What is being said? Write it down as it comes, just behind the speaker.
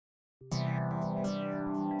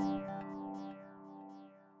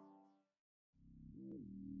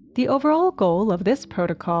The overall goal of this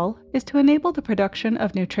protocol is to enable the production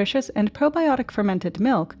of nutritious and probiotic fermented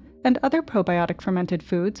milk and other probiotic fermented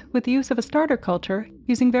foods with the use of a starter culture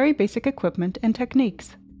using very basic equipment and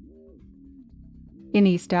techniques. In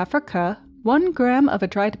East Africa, 1 gram of a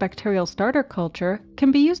dried bacterial starter culture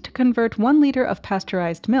can be used to convert 1 liter of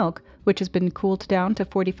pasteurized milk, which has been cooled down to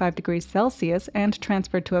 45 degrees Celsius and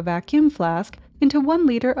transferred to a vacuum flask, into 1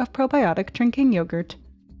 liter of probiotic drinking yogurt.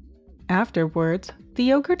 Afterwards, the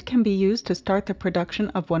yogurt can be used to start the production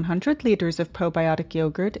of 100 liters of probiotic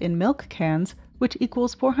yogurt in milk cans, which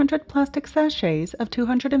equals 400 plastic sachets of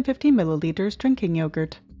 250 milliliters drinking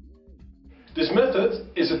yogurt. This method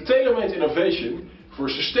is a tailor-made innovation for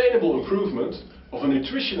sustainable improvement of the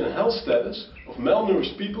nutrition and health status of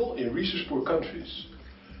malnourished people in resource-poor countries.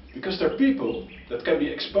 Because they're people that can be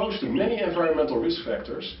exposed to many environmental risk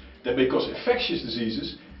factors that may cause infectious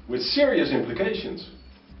diseases with serious implications.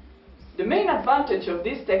 The main advantage of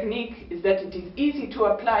this technique is that it is easy to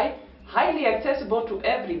apply, highly accessible to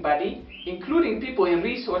everybody, including people in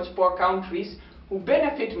resource-poor countries who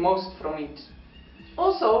benefit most from it.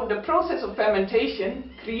 Also, the process of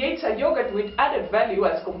fermentation creates a yogurt with added value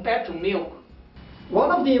as compared to milk.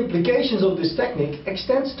 One of the implications of this technique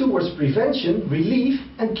extends towards prevention, relief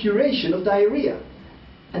and curation of diarrhea.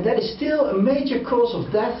 And that is still a major cause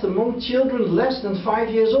of death among children less than 5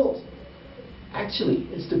 years old. Actually,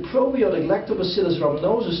 it's the probiotic Lactobacillus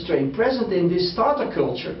rhamnosus strain present in this starter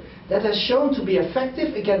culture that has shown to be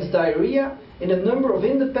effective against diarrhea in a number of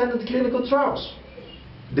independent clinical trials.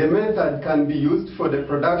 The method can be used for the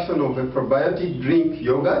production of a probiotic drink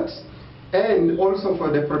yogurt and also for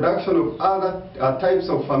the production of other types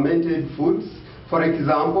of fermented foods, for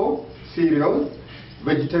example, cereals,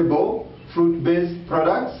 vegetable, fruit-based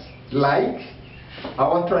products like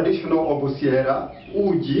our traditional obosiera,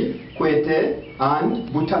 uji, kwete, and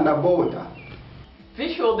butanabota.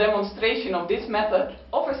 Visual demonstration of this method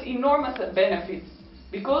offers enormous benefits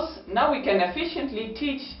because now we can efficiently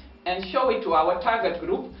teach and show it to our target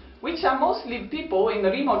group, which are mostly people in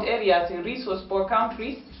remote areas in resource-poor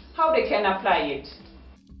countries, how they can apply it.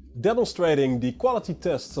 Demonstrating the quality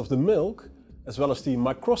tests of the milk, as well as the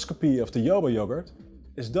microscopy of the JoVE yogurt,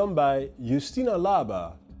 is done by Justina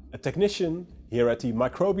Laba, a technician here at the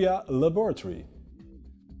Microbia laboratory.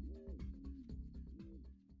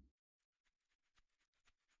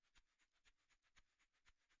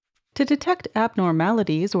 To detect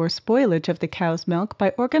abnormalities or spoilage of the cow's milk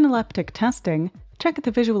by organoleptic testing, check the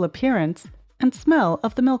visual appearance and smell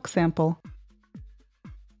of the milk sample.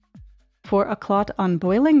 For a clot on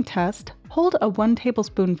boiling test, hold a 1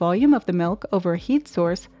 tablespoon volume of the milk over a heat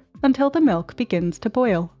source until the milk begins to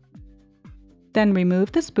boil. Then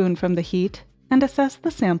remove the spoon from the heat and assess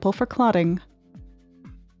the sample for clotting.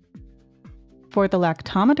 For the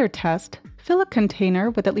lactometer test, fill a container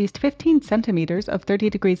with at least 15 centimeters of 30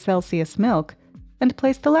 degrees Celsius milk and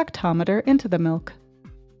place the lactometer into the milk.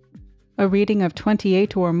 A reading of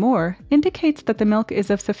 28 or more indicates that the milk is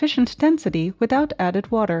of sufficient density without added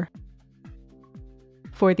water.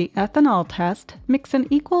 For the ethanol test, mix an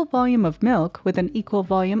equal volume of milk with an equal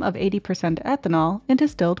volume of 80% ethanol in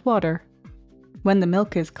distilled water. When the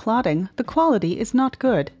milk is clotting, the quality is not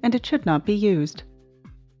good and it should not be used.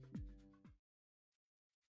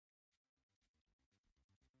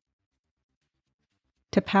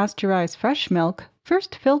 To pasteurize fresh milk,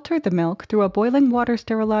 first filter the milk through a boiling water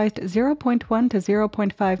sterilized 0.1 to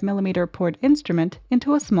 0.5 mm poured instrument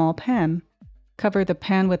into a small pan. Cover the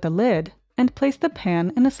pan with a lid and place the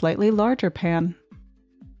pan in a slightly larger pan.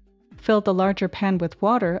 Fill the larger pan with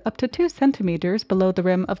water up to 2 centimeters below the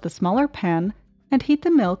rim of the smaller pan and heat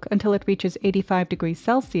the milk until it reaches 85 degrees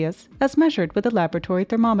Celsius as measured with a laboratory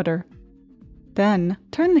thermometer. Then,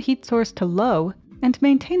 turn the heat source to low and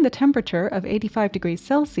maintain the temperature of 85 degrees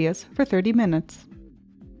Celsius for 30 minutes.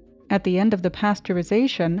 At the end of the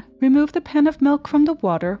pasteurization, remove the pan of milk from the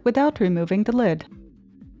water without removing the lid.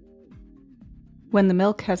 When the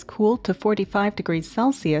milk has cooled to 45 degrees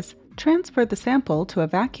Celsius, transfer the sample to a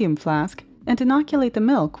vacuum flask and inoculate the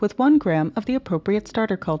milk with 1 gram of the appropriate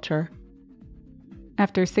starter culture.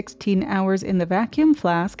 After 16 hours in the vacuum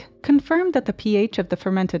flask, confirm that the pH of the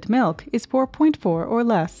fermented milk is 4.4 or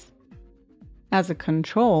less. As a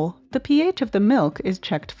control, the pH of the milk is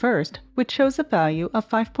checked first, which shows a value of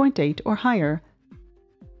 5.8 or higher.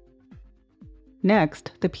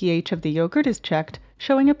 Next, the pH of the yogurt is checked,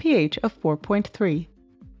 showing a pH of 4.3.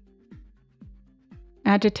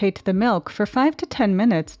 Agitate the milk for 5 to 10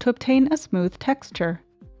 minutes to obtain a smooth texture.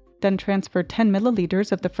 Then transfer 10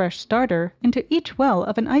 milliliters of the fresh starter into each well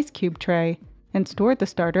of an ice cube tray and store the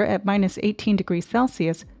starter at -18 degrees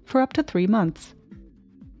Celsius for up to 3 months.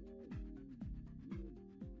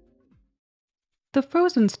 The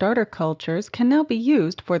frozen starter cultures can now be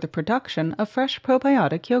used for the production of fresh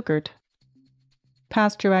probiotic yogurt.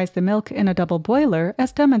 Pasteurize the milk in a double boiler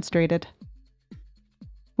as demonstrated.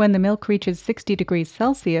 When the milk reaches 60 degrees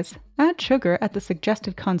Celsius, add sugar at the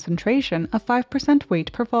suggested concentration of 5%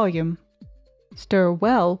 weight per volume. Stir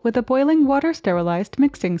well with a boiling water-sterilized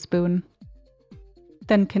mixing spoon.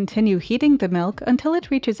 Then continue heating the milk until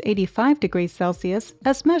it reaches 85 degrees Celsius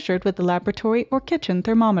as measured with the laboratory or kitchen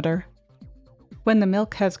thermometer. When the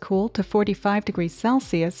milk has cooled to 45 degrees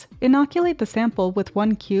Celsius, inoculate the sample with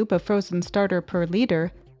 1 cube of frozen starter per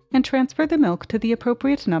liter and transfer the milk to the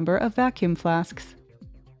appropriate number of vacuum flasks.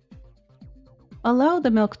 Allow the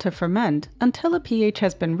milk to ferment until a pH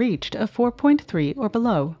has been reached of 4.3 or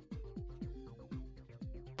below.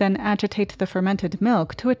 Then agitate the fermented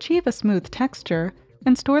milk to achieve a smooth texture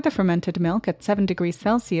and store the fermented milk at 7 degrees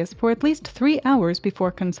Celsius for at least 3 hours before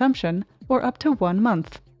consumption or up to 1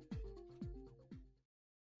 month.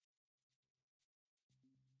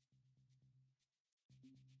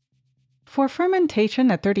 For fermentation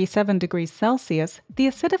at 37 degrees Celsius, the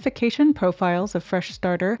acidification profiles of fresh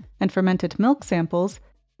starter and fermented milk samples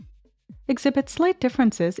exhibit slight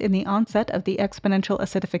differences in the onset of the exponential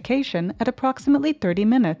acidification at approximately 30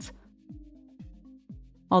 minutes,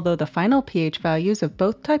 although the final pH values of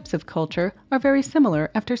both types of culture are very similar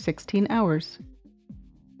after 16 hours.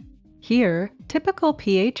 Here, typical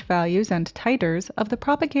pH values and titers of the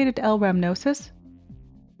propagated L. rhamnosus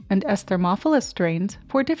and S. thermophilus strains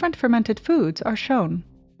for different fermented foods are shown.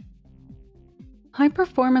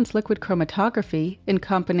 High-performance liquid chromatography, in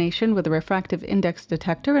combination with a refractive index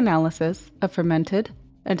detector analysis of fermented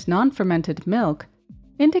and non-fermented milk,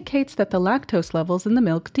 indicates that the lactose levels in the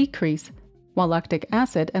milk decrease, while lactic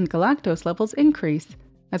acid and galactose levels increase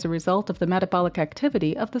as a result of the metabolic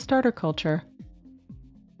activity of the starter culture.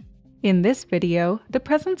 In this video, the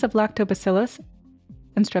presence of lactobacillus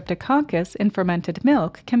and streptococcus in fermented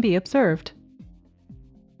milk can be observed.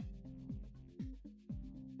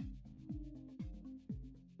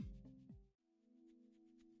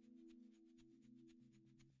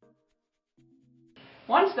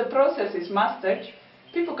 Once the process is mastered,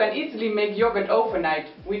 people can easily make yogurt overnight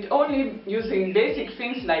with only using basic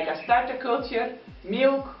things like a starter culture,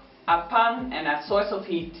 milk, a pan and a source of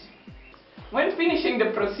heat. When finishing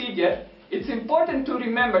the procedure, it's important to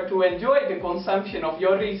remember to enjoy the consumption of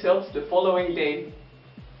your results the following day.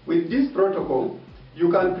 With this protocol, you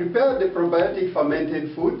can prepare the probiotic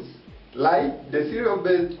fermented foods like the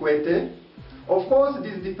cereal-based kwete. Of course,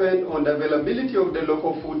 this depends on the availability of the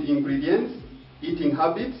local food ingredients, eating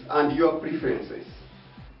habits and your preferences.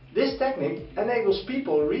 This technique enables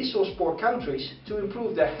people in resource-poor countries to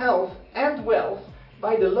improve their health and wealth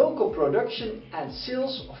by the local production and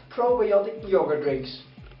sales of probiotic yogurt drinks.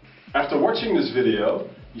 After watching this video,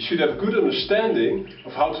 you should have a good understanding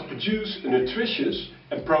of how to produce a nutritious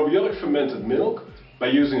and probiotic fermented milk by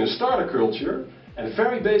using a starter culture and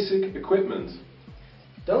very basic equipment.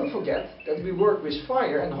 Don't forget that we work with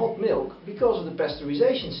fire and hot milk because of the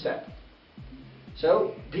pasteurization step.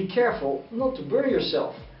 So be careful not to burn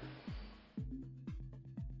yourself.